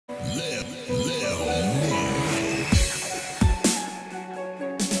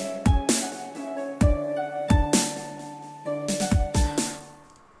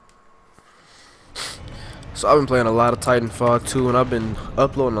So I've been playing a lot of Titanfall 2, and I've been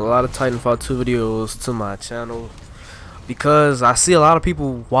uploading a lot of Titanfall 2 videos to my channel because I see a lot of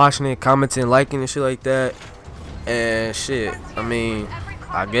people watching it, commenting, liking and shit like that. And shit, I mean,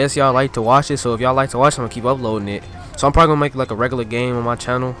 I guess y'all like to watch it, so if y'all like to watch it, I'm gonna keep uploading it. So I'm probably gonna make like a regular game on my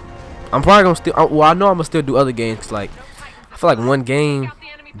channel. I'm probably gonna still, well, I know I'm gonna still do other games, 'cause like I feel like one game,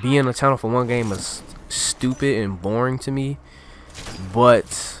 being a channel for one game is stupid and boring to me.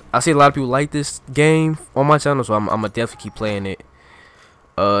 But I see a lot of people like this game on my channel, so I'm gonna definitely keep playing it.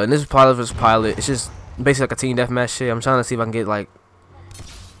 And this is Pilot vs. Pilot. It's just basically like a team deathmatch shit. I'm trying to see if I can get, like,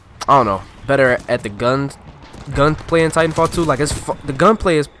 I don't know, better at the gunplay in Titanfall 2. Like, the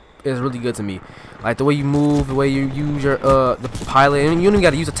gunplay is really good to me. Like the way you move, the way you use your the pilot, and you don't even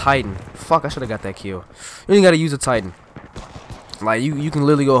gotta use a Titan. Fuck, I should have got that kill. You don't even gotta use a Titan. Like you can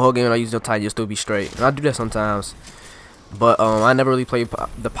literally go a whole game without using a Titan, you'll still be straight. And I do that sometimes. But I never really played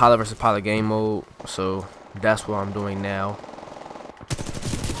the Pilot vs. Pilot game mode, so that's what I'm doing now.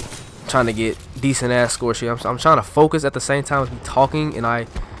 I'm trying to get decent ass score shit. I'm trying to focus at the same time as me talking, and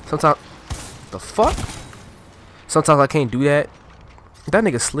sometimes the fuck. Sometimes I can't do that. That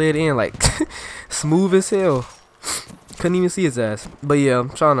nigga slid in like smooth as hell. Couldn't even see his ass. But yeah, I'm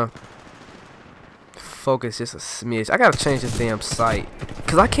trying to focus just a smidge. I gotta change this damn sight,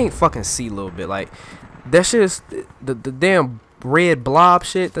 cause I can't fucking see a little bit. Like that shit is the damn red blob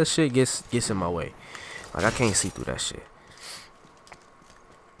shit. That shit gets in my way. Like I can't see through that shit.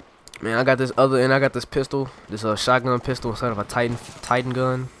 Man, I got this pistol, this shotgun pistol instead of a Titan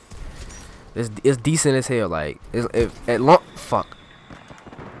gun. It's decent as hell. Like fuck.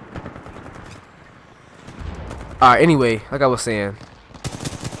 Alright, anyway, like I was saying.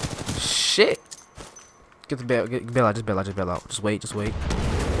 Shit. Get the bail out, just bail out. Just wait.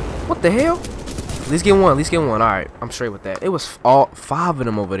 What the hell? At least get one, Alright, I'm straight with that. It was all 5 of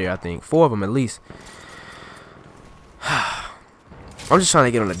them over there, I think. 4 of them at least. I'm just trying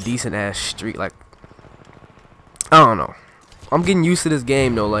to get on a decent ass streak. Like, I don't know. I'm getting used to this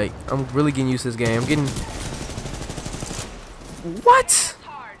game though. Like, I'm really getting used to this game. I'm getting. What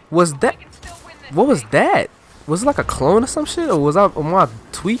was that? What was that? Was it like a clone or some shit, or am I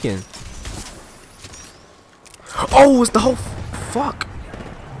tweaking? Oh, it's the whole fuck.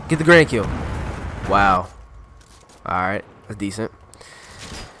 Get the grand kill. Wow. Alright, that's decent.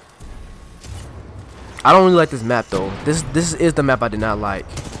 I don't really like this map though. This is the map I did not like.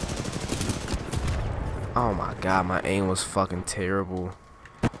 Oh my god, my aim was fucking terrible.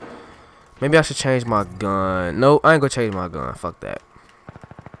 Maybe I should change my gun. No, I ain't gonna change my gun. Fuck that.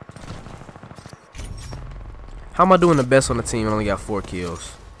 How am I doing the best on the team? I only got 4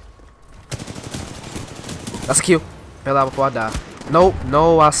 kills. That's a kill. Bail out before I die. Nope,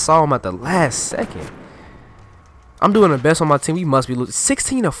 no, I saw him at the last second. I'm doing the best on my team. We must be losing.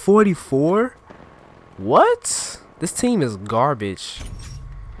 16 to 44? What? This team is garbage.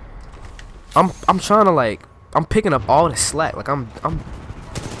 I'm trying to, like, I'm picking up all the slack. Like I'm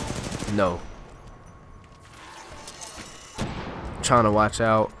no. I'm trying to watch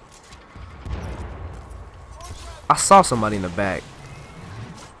out. I saw somebody in the back.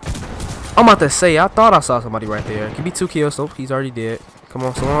 I'm about to say, I thought I saw somebody right there. It could be 2 kills, so he's already dead. Come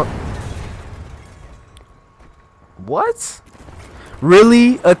on, someone. What?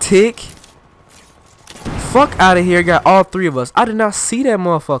 Really? A tick? Fuck out of here. Got all 3 of us. I did not see that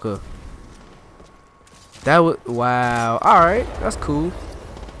motherfucker. That was, wow. Alright, that's cool.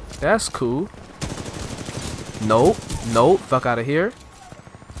 That's cool. Nope. Fuck out of here.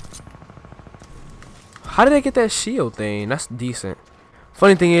 How did I get that shield thing? That's decent.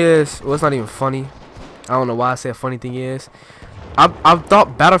 Funny thing is, well, it's not even funny. I don't know why I said funny thing is. I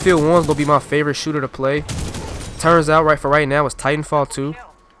thought Battlefield 1 was gonna be my favorite shooter to play. Turns out, right now, it's Titanfall 2.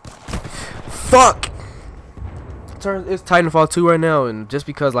 Fuck. It's Titanfall 2 right now, and just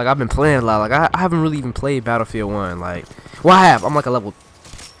because like I've been playing a lot, like I haven't really even played Battlefield 1. Like, well, I have. I'm like a level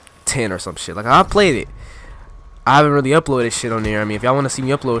 10 or some shit. Like I played it. I haven't really uploaded shit on there. I mean, if y'all want to see me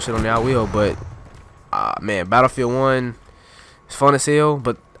upload shit on there, I will. But man, Battlefield 1 is fun as hell.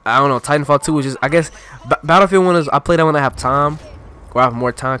 But I don't know. Titanfall 2 is just, I guess, Battlefield 1 is, I play that when I have time, or I have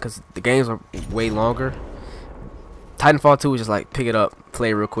more time, because the games are way longer. Titanfall 2 is just like pick it up, play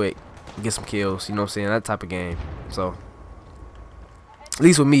it real quick, get some kills. You know what I'm saying? That type of game. So, at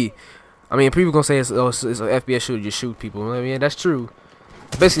least with me. I mean, people gonna say it's an FPS shooter, you shoot people. I mean, that's true.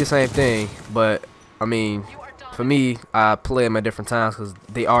 It's basically the same thing. But I mean, for me, I play them at different times because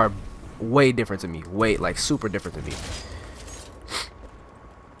they are way different to me. Way, like, super different to me.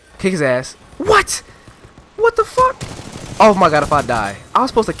 Kick his ass. What? What the fuck? Oh my god, if I die. I was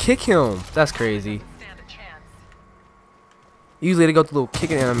supposed to kick him. That's crazy. Usually they go through little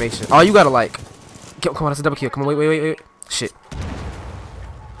kicking animation. Oh, you gotta like... Come on, that's a double kill. Come on, wait. Shit.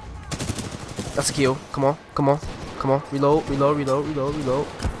 That's a kill. Come on. Reload.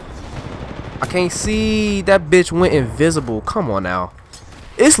 I can't see. That bitch went invisible. Come on now.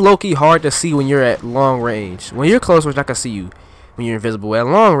 It's low-key hard to see when you're at long range. When you're close range, I can see you. When you're invisible. At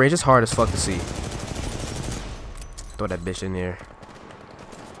long range, it's hard as fuck to see. Throw that bitch in there.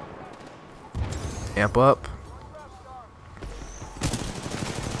 Amp up.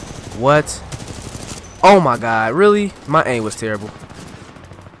 What? Oh my god, really? My aim was terrible.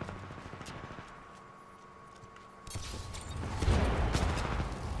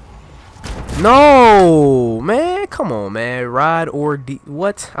 No, man, come on, man. Ride or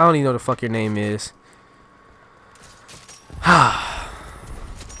what? I don't even know what the fuck your name is.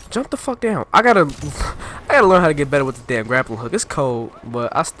 Jump the fuck down. I gotta learn how to get better with the damn grappling hook. It's cold,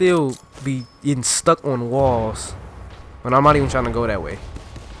 but I still be getting stuck on walls when I'm not even trying to go that way.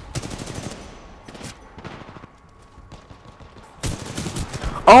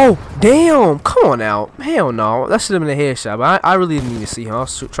 Oh, damn. Come on now. Hell no. That should have been a headshot, but I really didn't even see him. I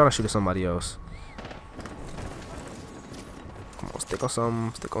was trying to shoot at somebody else. Come on, stick on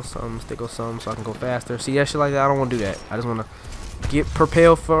something so I can go faster. See that shit like that? I don't want to do that. I just want to get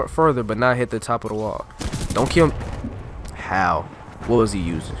propelled further, but not hit the top of the wall. Don't kill me. How? What was he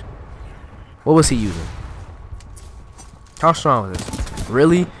using? How strong was this?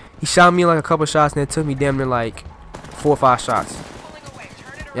 Really? He shot me like a couple shots and it took me damn near like 4 or 5 shots.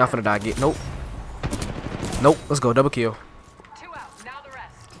 Y'all finna die. Nope. Let's go. Double kill. 2 out. Now the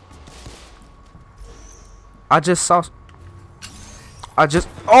rest.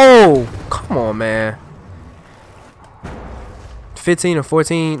 Oh, come on, man. 15 or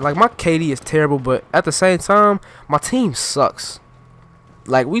 14. Like, my KD is terrible, but at the same time, my team sucks.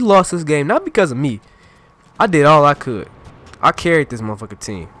 Like, we lost this game not because of me. I did all I could. I carried this motherfucking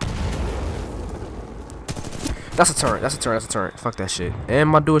team. That's a turret. Fuck that shit. And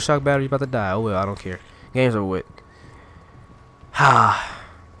my DualShock battery's about to die. Oh well, I don't care. Games are with.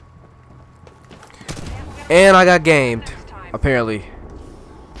 And I got gamed. Apparently.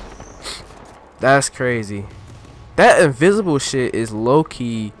 That's crazy. That invisible shit is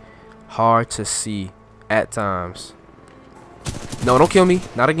low-key hard to see at times. No, don't kill me.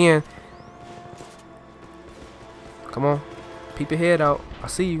 Not again. Come on. Peep your head out. I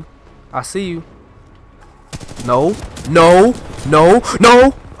see you. No.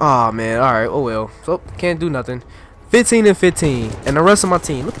 Aw, man. Alright. Oh, well. So, can't do nothing. 15 and 15. And the rest of my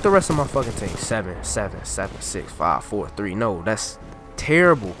team. Look at the rest of my fucking team. 7, 6, 5, 4, 3. No, that's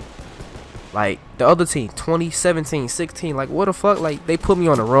terrible. Like, the other team. 20, 17, 16. Like, what the fuck? Like, they put me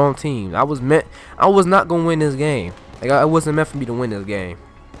on the wrong team. I was not going to win this game. Like, it wasn't meant for me to win this game.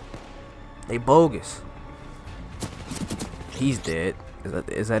 They bogus. He's dead.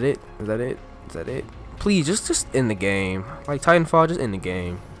 Is that it? Please, just end the game. Like Titanfall, just end the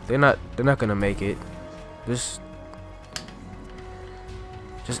game. They're not gonna make it. Just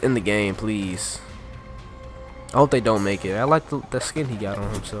end the game, please. I hope they don't make it. I like the skin he got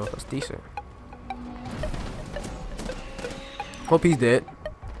on himself. That's decent. Hope he's dead.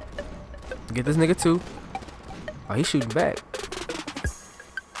 Get this nigga too. Oh, he's shooting back.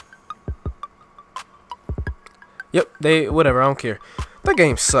 Yep, whatever, I don't care. That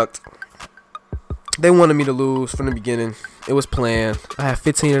game sucked. They wanted me to lose from the beginning. It was planned. I had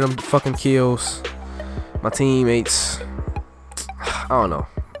 15 of them fucking kills. My teammates, I don't know.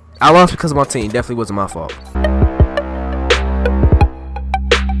 I lost because of my team. Definitely wasn't my fault.